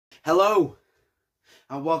Hello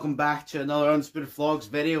and welcome back to another Undisputed Vlogs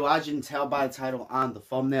video. As you can tell by the title and the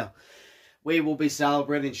thumbnail, we will be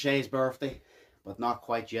celebrating Shea's birthday, but not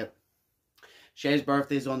quite yet. Shea's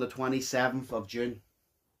birthday is on the 27th of June.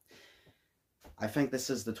 I think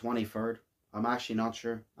this is the 23rd. I'm actually not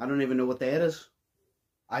sure. I don't even know what day it is.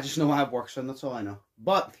 I just know I have work soon, that's all I know.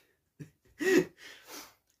 But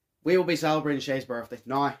we will be celebrating Shea's birthday.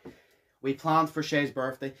 Now, we planned for Shea's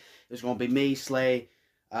birthday. It was going to be me, Slay,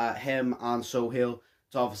 him and Sohail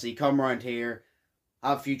to obviously come around here,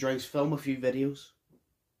 have a few drinks, film a few videos,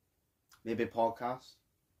 maybe a podcast,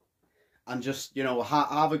 and just, you know,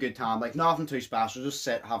 have a good time. Like, nothing too special, just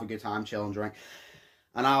sit, have a good time, chill and drink.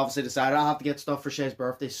 And I obviously decided I have to get stuff for Shea's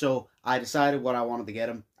birthday, so I decided what I wanted to get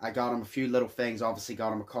him. I got him a few little things, obviously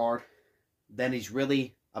got him a card. Then he's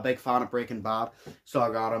really a big fan of Breaking Bad, so I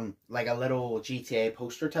got him like a little GTA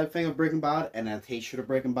poster type thing of Breaking Bad and a t-shirt of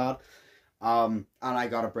Breaking Bad. And I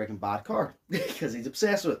got a Breaking Bad card because he's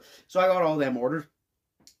obsessed with it. So I got all them ordered.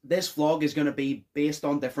 This vlog is going to be based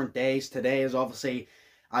on different days. Today is obviously,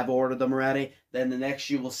 I've ordered them already. Then the next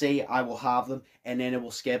you will see, I will have them. And then it will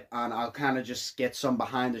skip. And I'll kind of just get some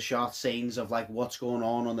behind the shot scenes of like what's going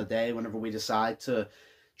on the day whenever we decide to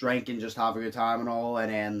drink and just have a good time and all.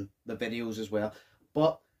 And then the videos as well.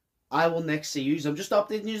 But I will next see yous. I'm just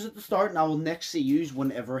updating yous at the start. And I will next see yous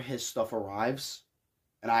whenever his stuff arrives.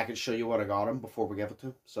 And I can show you what I got him before we give it to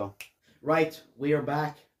him. So, right, we are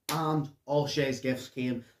back. And all Shea's gifts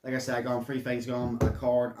came. Like I said, I got him 3 things. Got him a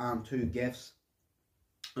card and 2 gifts.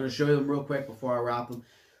 I'm going to show you them real quick before I wrap them.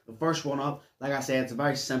 The first one up, like I said, it's a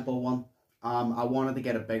very simple one. I wanted to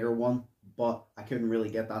get a bigger one, but I couldn't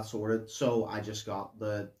really get that sorted. So I just got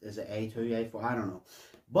the, is it A2, A4? I don't know.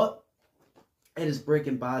 But it is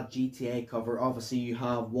Breaking Bad GTA cover. Obviously, you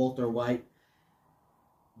have Walter White.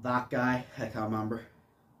 That guy, I can't remember.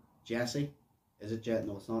 Jesse? Is it Jet?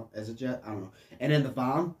 No, it's not. Is it Jet? I don't know. And in the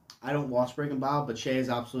van, I don't watch Breaking Bad, but Shay is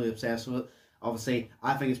absolutely obsessed with it. Obviously,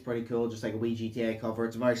 I think it's pretty cool, just like a wee GTA cover.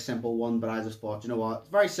 It's a very simple one, but I just thought, you know what? It's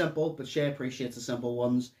very simple, but Shay appreciates the simple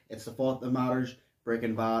ones. It's the thought that matters.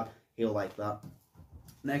 Breaking Bad, he'll like that.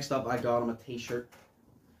 Next up, I got him a t-shirt.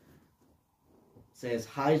 It says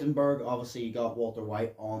Heisenberg. Obviously, you got Walter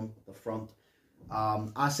White on the front.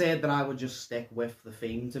 I said that I would just stick with the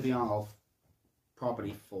theme, to be honest.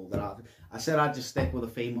 Property folded out. I said I'd just stick with the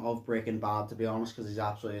theme of Breaking Bad, to be honest, because he's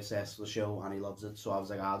absolutely obsessed with the show and he loves it. So I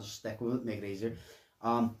was like, I'll just stick with it, make it easier.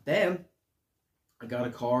 Then I got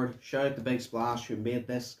a card. Shout out to Big Splash who made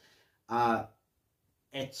this.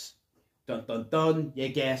 It's dun dun dun. You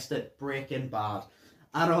guessed it, Breaking Bad.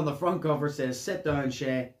 And on the front cover it says, "Sit down,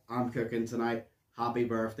 Shay. I'm cooking tonight. Happy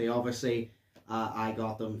birthday." Obviously, I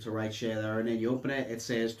got them to write Shay there, and then you open it. It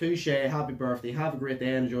says, "To Shay, happy birthday. Have a great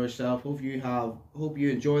day. Enjoy yourself. Hope you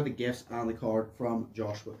enjoy the gifts and the card from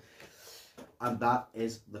Joshua." And that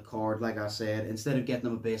is the card. Like I said, instead of getting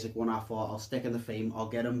them a basic one, I thought I'll stick in the theme. I'll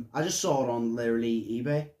get them. I just saw it on literally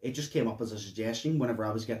eBay. It just came up as a suggestion whenever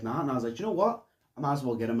I was getting that, and I was like, you know what? I might as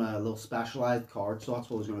well get him a little specialized card. So that's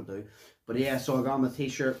what I was gonna do. But yeah, so I got him a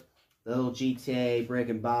t-shirt, the little GTA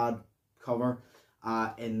Breaking Bad cover.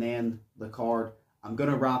 And then the card. I'm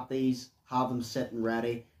gonna wrap these, have them sitting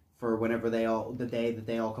ready for whenever the day that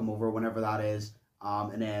they all come over, whenever that is,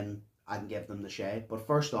 and then I can give them the Shay. But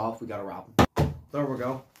first off, we gotta wrap them. There we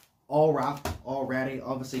go, all wrapped, all ready.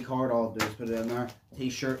 Obviously, card, all I'll do is put it in there.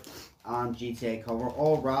 T-shirt and GTA cover,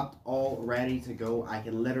 all wrapped, all ready to go. I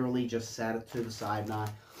can literally just set it to the side now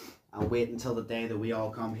and wait until the day that we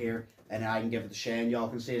all come here, and I can give it to Shay, and y'all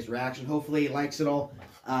can see his reaction. Hopefully, he likes it all.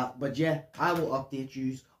 But yeah, I will update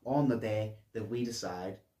you on the day that we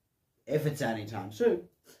decide, if it's anytime soon,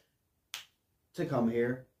 to come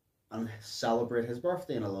here and celebrate his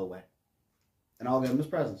birthday in a little way. And I'll give him his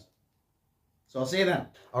presents. So I'll see you then.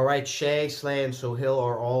 Alright, Shay, Slay, and Sohail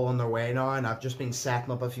are all on their way now, and I've just been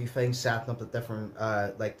setting up a few things, setting up the different,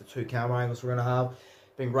 like the 2 camera angles we're going to have.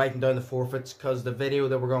 Been writing down the forfeits, because the video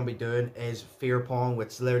that we're going to be doing is fear pong, which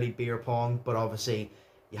is literally beer pong, but obviously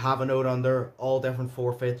you have a note under all different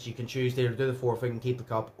forfeits. You can choose to either do the forfeit and keep the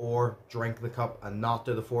cup, or drink the cup and not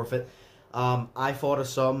do the forfeit. I thought of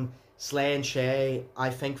some. Slay and Shay, I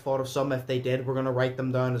think, thought of some. If they did, we're going to write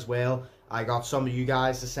them down as well. I got some of you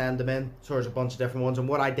guys to send them in. So there's a bunch of different ones. And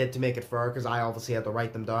what I did to make it fair, because I obviously had to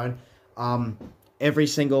write them down, every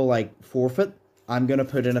single like forfeit, I'm going to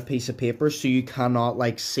put in a piece of paper so you cannot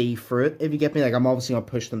like see through it. If you get me, like I'm obviously going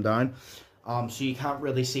to push them down. So you can't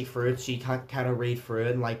really see through it, so you can't kind of read through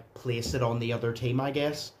it and like place it on the other team, I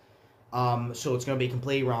guess. So it's going to be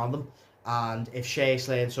completely random. And if Shea's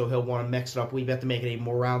saying so he'll want to mix it up a wee bit to make it even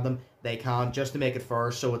more random, they can, just to make it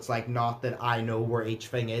fair, so it's like not that I know where each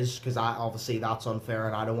thing is, because I obviously that's unfair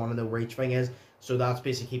and I don't want to know where each thing is. So that's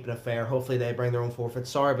basically keeping it fair. Hopefully they bring their own forfeit.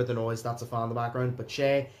 Sorry about the noise, that's a fan in the background. But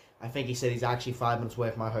Shea, I think he said he's actually 5 minutes away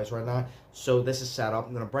from my house right now. So this is set up.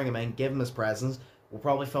 I'm going to bring him in, give him his presents. We'll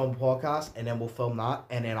probably film a podcast, and then we'll film that.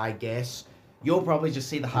 And then I guess you'll probably just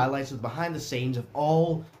see the highlights of the behind the scenes of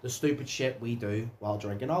all the stupid shit we do while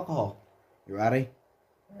drinking alcohol. You ready?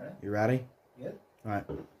 Alright. You ready? Yeah. Alright.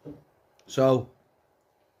 So.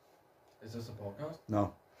 Is this a podcast?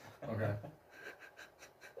 No. Okay.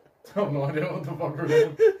 I have no idea what the fuck we're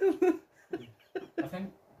doing. I think.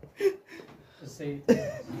 Let's see.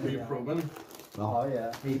 Are you probing? No. Oh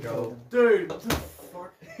yeah. Here you go. Dude, what the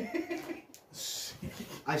fuck?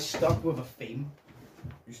 I stuck with a theme.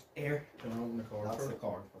 Air. Can I open the card That's first? the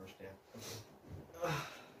card first, yeah.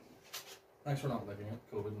 Thanks for not licking it.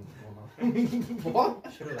 COVID and whatnot.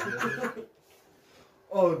 What?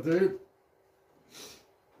 Oh, dude.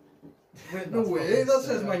 Wait, no way. That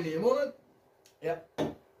says my name on it. Yep.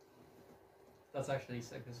 That's actually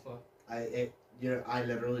sick as fuck. I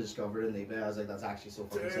literally discovered it in eBay. I was like, that's actually so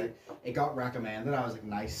fucking sick. It got recommended. I was like,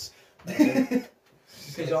 nice.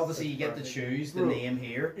 Because obviously you get to choose the name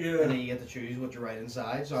here, Yeah. and then you get to choose what you write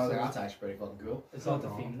inside. So I was like, that's actually pretty fucking cool. It's not the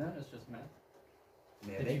theme then, it's just meth.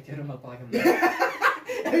 Did you Maybe. get him a bag of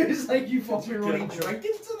meth? I was like, you fucking really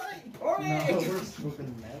drinking tonight? Party! No, we're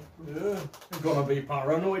smoking meth. Yeah. I'm gonna be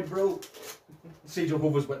paranoid, bro. See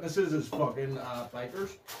Jehovah's Witnesses as fucking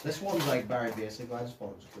bikers. This one's like very basic, but I just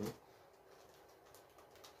thought it was cool.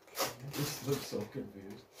 This looks so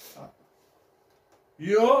confused.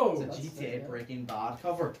 Yo! It's a That's GTA sick, yeah. Breaking Bad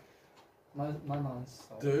cover. My man's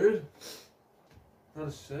so Dude. That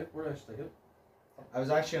is sick. Where did I stick it? I was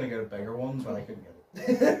actually gonna get a bigger one, but I couldn't get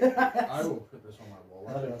it. I will put this on my wall.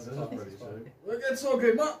 Oh, This is that's pretty fun. sick. Look, it's so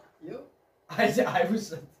good, man. Yo.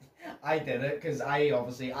 I did it because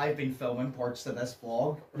I've been filming parts to this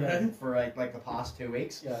vlog Yeah. for like the past 2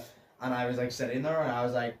 weeks, Yeah. and I was like sitting there and I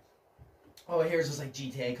was like, oh, here's this like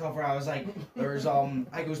GTA cover. I was like, there's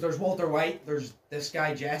there's Walter White, there's this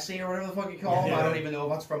guy Jesse or whatever the fuck you call him. I don't even know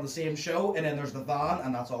if that's from the same show, and then there's the van,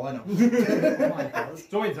 and that's all I know. Oh my god. Do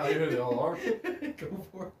you want me to tell you who they all are? Go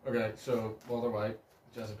for it. Okay, so Walter White,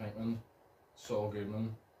 Jesse Pinkman, Saul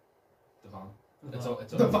Goodman, the van. It's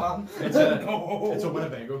a The van. It's a No. it's a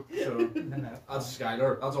Winnebago. So No. that's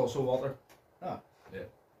Skyler. That's also Walter. Fair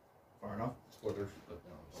enough. Spoilers. But,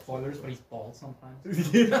 Spoilers, but he's bald sometimes.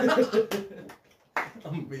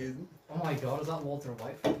 Amazing. Oh my god, is that Walter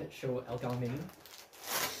White from that show El Camino?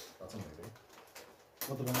 That's a movie.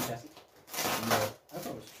 What, the one with Jesse? No, I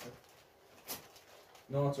thought it was true.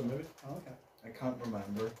 no, it's a movie. Oh, okay. I can't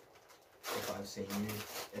remember if I've seen you,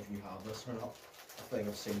 if you have this or not. I think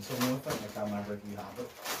I've seen some of it, and I can't remember if you have it.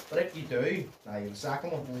 But if you do, now you have a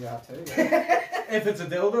second one. Oh, you have two, yeah. If it's a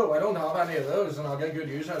dildo, I don't have any of those, and I'll get good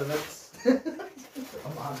use out of it.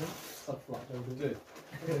 Imagine. Such flat dildo. Dude.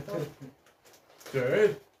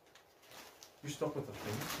 Dude. You're stuck with the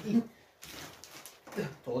thing.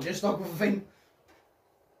 Told you, stuck with a thing.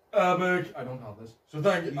 Big. I don't have this. So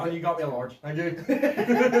thank you. And you got me a large. Thank you.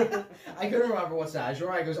 I couldn't remember what size you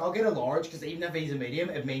were. I goes, I'll get a large, because even if he's a medium,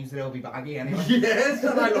 it means that it'll be baggy anyway. Yes,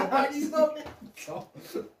 and I love baggy stuff.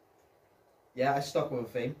 Yeah, I stuck with a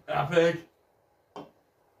thing. Epic.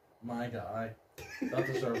 My guy. That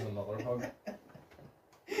deserves another hug.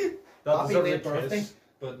 That Happy deserves a late birthday. kiss,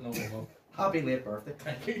 but no, no. Happy late birthday.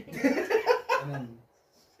 Thank you. And then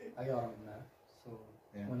I got him now. So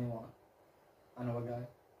Yeah. when you want it. I know a guy.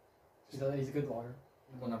 He's a good vlogger.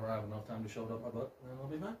 Whenever I have enough time to shove it up my butt, then I'll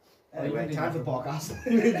be back. Anyway, time for the podcast.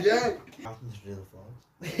 Yeah. Welcome to the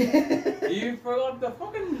vlogs. You forgot to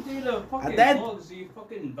fucking do the fucking And then- vlogs, you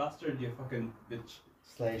fucking bastard, you fucking bitch.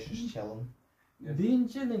 Slash just chilling. Yeah. Being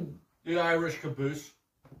chilling. The Irish caboose.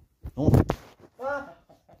 Oh,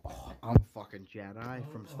 I'm a fucking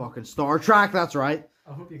Jedi from fucking Star Trek, that's right.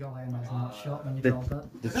 I hope you got like a nice nut shot when you the- dropped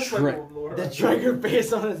that. The trigger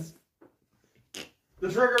face on his...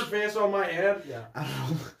 The triggered face on my head. Yeah.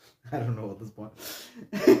 I don't know at this point.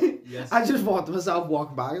 Yes. I just thought to myself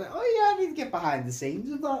walking back, like, oh yeah, I need to get behind the scenes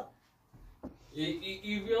of that.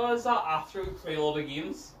 You realise that after we play all the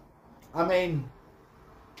games? I mean,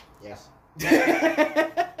 yes.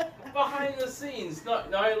 Behind the scenes, no,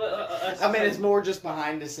 I mean, it's more just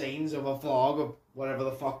behind the scenes of a vlog of whatever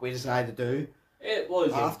the fuck we decide to do. It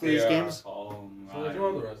was after a these fair games. call, So if you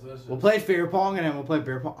want the rest of this, We'll play Fear Pong and then we'll play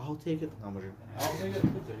Beer Pong. I'll take it. No, I'm joking. I'll take it.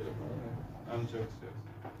 We'll take it. I'm jokes.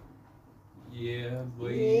 Yeah,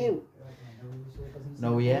 boy. Yeah.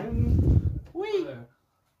 No, yeah. Wee.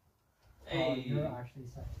 You're actually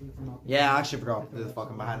sexy for not. Yeah, I actually forgot to do the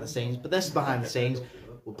fucking behind the scenes, but this is behind the scenes.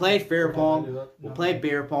 We played fear pong, we played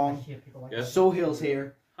beer I pong. hate people like Yes. Sohail's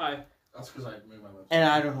here, Hi. That's because I moved my lips. and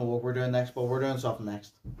I don't know what we're doing next, but we're doing something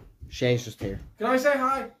next. Shay's just here. Can I say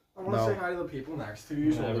hi? I want to No. say hi to the people next to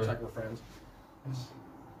you so it looks like we're friends.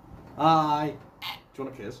 Hi. Do you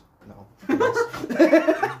want a kiss? No.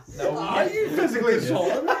 No. Are you physically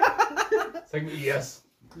assaulting me? It's like, yes.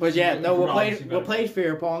 But yeah, no, we'll Obviously play better.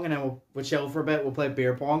 fear pong, and then we'll chill for a bit. We'll play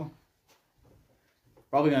beer pong.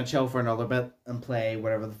 Probably gonna chill for another bit and play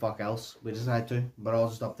whatever the fuck else we decide to. But I'll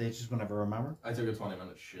just update just whenever I remember. I took a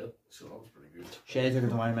 20-minute shit, so that was pretty good. Shay took a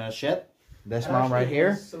 20-minute shit. This man right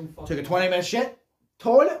here So took a 20-minute shit.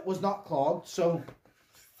 Toilet was not clogged, so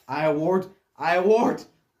I award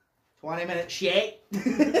 20-minute shit.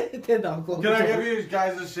 Did not clog. Can I give you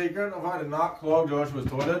guys a secret of how to not clog Joshua's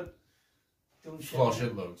toilet? Don't shit. Flush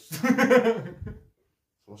it loads.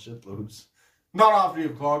 Flush it loads. Not after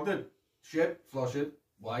you've clogged it. Shit, flush it.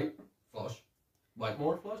 Wipe, flush. Wipe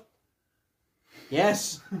more, flush.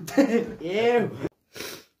 Yes. Ew.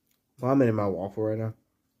 Well, I'm in my waffle right now.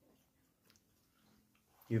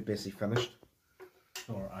 You've basically finished.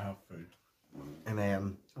 Or I have food. And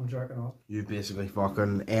then I'm jerking off. you basically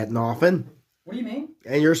fucking ate nothing. What do you mean?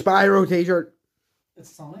 And your Spyro t-shirt.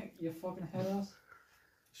 It's Sonic. You fucking head ass.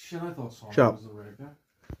 Shit, I thought Sonic Shut up. was the red guy.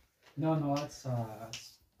 No, it's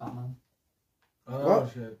Batman. Oh,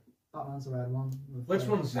 What? shit. Batman's the red one. with, Which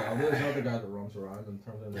one's Zelda? Is that the guy that runs around and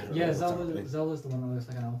turns into a Yeah, robot? Zelda's the one that looks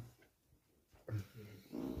like an elf.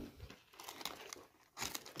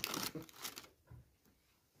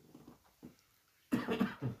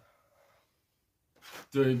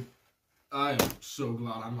 Dude, I am so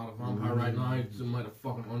glad I'm not a vampire right now. There might have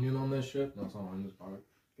fucking onion on this shit. No, it's not onion, it's garlic.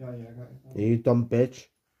 Yeah, I got it. You dumb bitch.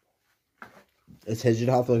 It's his you'd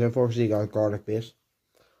have to look for because he got a garlic base.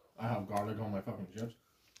 I have garlic on my fucking chips.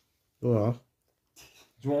 Oh, Do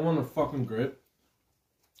you want one or fucking grape?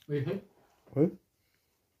 Wait, who?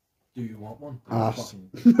 Do you want one? Ass. Fucking...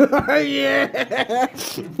 yeah!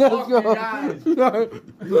 Let's go! guys. No!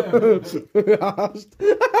 Ass.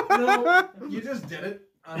 No, you just did it.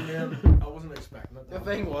 And then I wasn't expecting it. The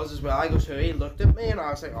thing was as well, I go to he looked at me and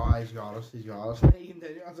I was like, oh, he's got us. And he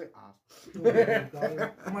continued, I was like,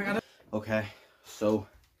 Oh my god. Okay, so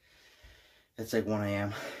it's like 1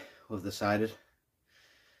 a.m. We've decided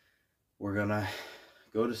we're gonna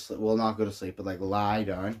go to sleep. Well, not go to sleep, but like lie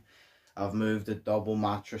down. I've moved a double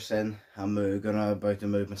mattress in. I'm about to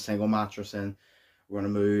move my single mattress in. We're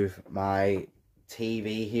gonna move my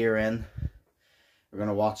TV here in. We're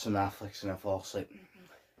gonna watch some Netflix and then fall asleep.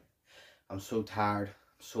 I'm so tired.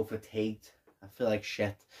 I'm so fatigued. I feel like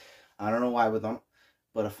shit. I don't know why we've done it,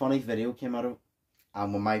 but a funny video came out of it.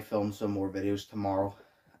 And we might film some more videos tomorrow.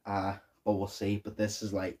 But we'll see. But this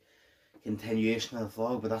is like continuation of the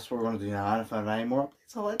vlog. But that's what we're gonna do now. And if I have any more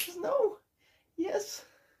updates, I'll let you know. Yes.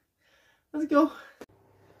 Let's go.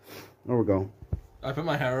 There we go. I put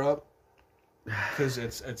my hair up because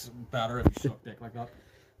it's better if you suck dick like that.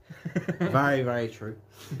 Very, very true.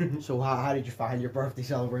 So how did you find your birthday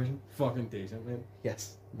celebration? Fucking decent, man.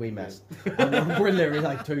 Yes, we missed. We're literally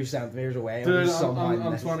like 2 centimeters away. Dude, and we somehow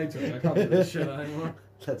I'm missed. 22. I can't do this shit anymore.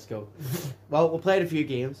 Let's go. Well, we played a few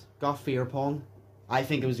games. Got fear pong. I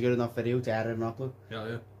think it was a good enough video to edit and upload. Hell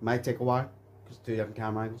yeah. Might take a while because 2 different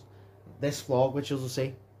camera angles. This vlog, which you'll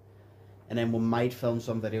see, and then we might film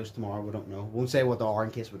some videos tomorrow. We don't know. Won't say what they are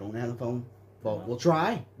in case we don't have a film. But we'll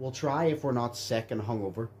try. We'll try if we're not sick and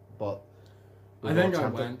hungover. But I think I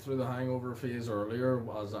went through the hangover phase earlier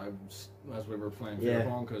as we were playing beer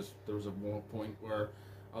pong because there was a point where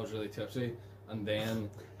I was really tipsy and then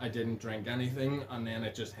I didn't drink anything and then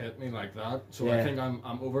it just hit me like that. So I think I'm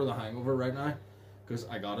over the hangover right now because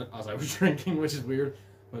I got it as I was drinking, which is weird.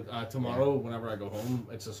 But tomorrow, whenever I go home,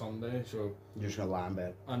 it's a Sunday, so you're just gonna lie in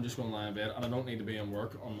bed. I'm just gonna lie in bed, and I don't need to be in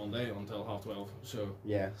work on Monday until 12:30. So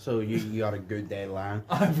yeah, so you got a good day lying.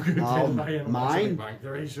 I have a good day lying. Mine, Bank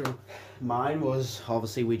Theory, so mine was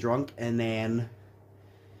obviously we drunk, and then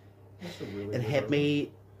it hit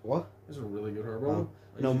me. What? It's a really good herbal.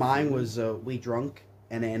 No, mine was we drunk,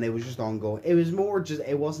 and then it was just ongoing. It was more just.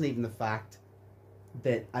 It wasn't even the fact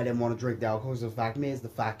that I didn't want to drink the alcohol. The fact me is the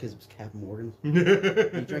fact because it was Captain Morgan's. You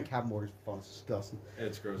drink Captain Morgan's for fun. It's disgusting.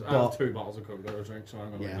 It's gross. I have 2 bottles of Coke that I drink, so I'm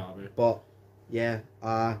gonna be happy. But yeah,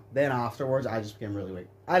 then afterwards I just became really weak.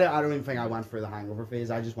 I don't even think I went through the hangover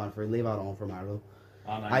phase. I just went through leave that on for Marlo.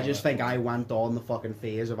 I just think I went on the fucking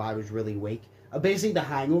phase of I was really weak. Basically the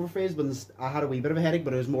hangover phase, when I had a wee bit of a headache,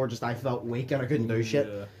 but it was more just I felt weak and I couldn't do shit.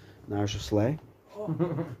 Yeah. Now it's just slay.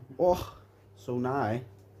 Oh, so now,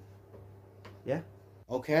 yeah.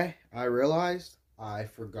 Okay, I realized I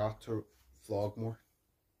forgot to vlog more.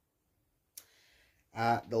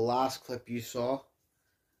 The last clip you saw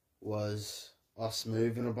was us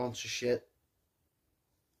moving a bunch of shit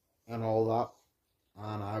and all that,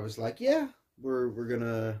 and I was like, yeah, we're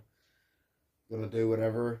gonna do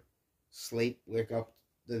whatever, sleep, wake up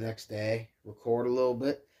the next day, record a little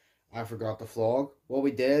bit. I forgot the vlog. What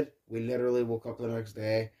we did, we literally woke up the next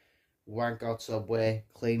day, went out Subway,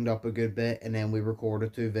 cleaned up a good bit, and then we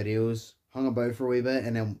recorded 2 videos, hung about for a wee bit,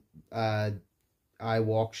 and then I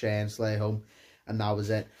walked Shay and Slay home, and that was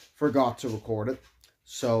it. Forgot to record it.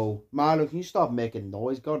 So, Milo, can you stop making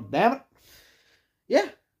noise? God damn it. Yeah,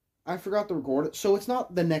 I forgot to record it. So it's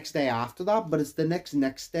not the next day after that, but it's the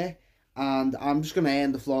next day. And I'm just going to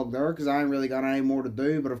end the vlog there because I ain't really got any more to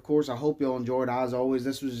do. But of course, I hope you all enjoyed. As always,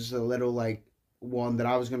 this was just a little like one that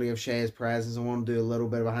I was going to give Shay as presents. I want to do a little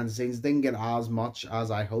bit of behind the scenes. Didn't get as much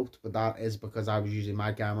as I hoped, but that is because I was using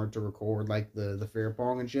my camera to record like the fear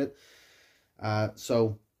pong and shit.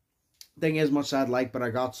 So thing is much I'd like, but I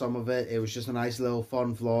got some of it. It was just a nice little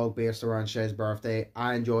fun vlog based around Shay's birthday.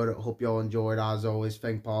 I enjoyed it. Hope you all enjoyed. As always,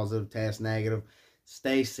 think positive, test negative,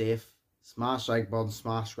 stay safe. Smash like button,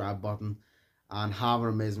 smash subscribe button, and have an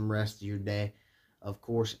amazing rest of your day. Of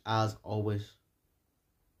course, as always,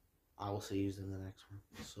 I will see you in the next one.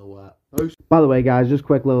 So, peace. By the way, guys, just a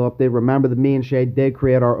quick little update. Remember that me and Shay did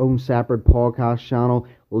create our own separate podcast channel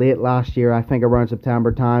late last year, I think around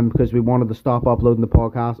September time, because we wanted to stop uploading the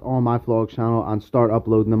podcast on my vlog channel and start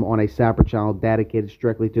uploading them on a separate channel dedicated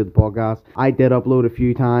strictly to the podcast. I did upload a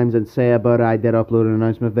few times and say about it, I did upload an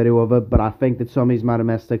announcement video of it, but I think that some of you might have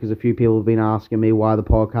missed it because a few people have been asking me why the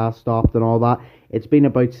podcast stopped and all that. It's been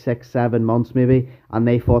about 6-7 months maybe, and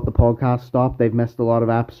they thought the podcast stopped. They've missed a lot of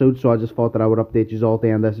episodes, so I just thought that I would update you all at the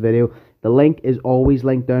end of this video. The link is always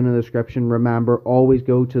linked down in the description. Remember, always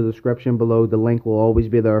go to the description below. The link will always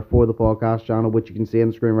be there for the podcast channel, which you can see on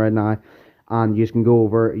the screen right now. And you can go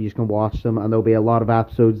over, you can watch them, and there'll be a lot of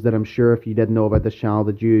episodes that I'm sure if you didn't know about this channel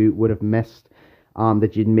that you would have missed,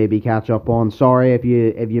 that you'd maybe catch up on. Sorry if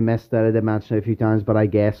you missed it. I did mention it a few times, but I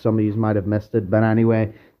guess some of you might have missed it. But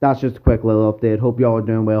anyway, that's just a quick little update. Hope you all are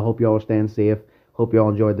doing well. Hope you all are staying safe. Hope you all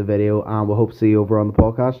enjoyed the video, and we'll hope to see you over on the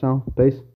podcast channel. Peace.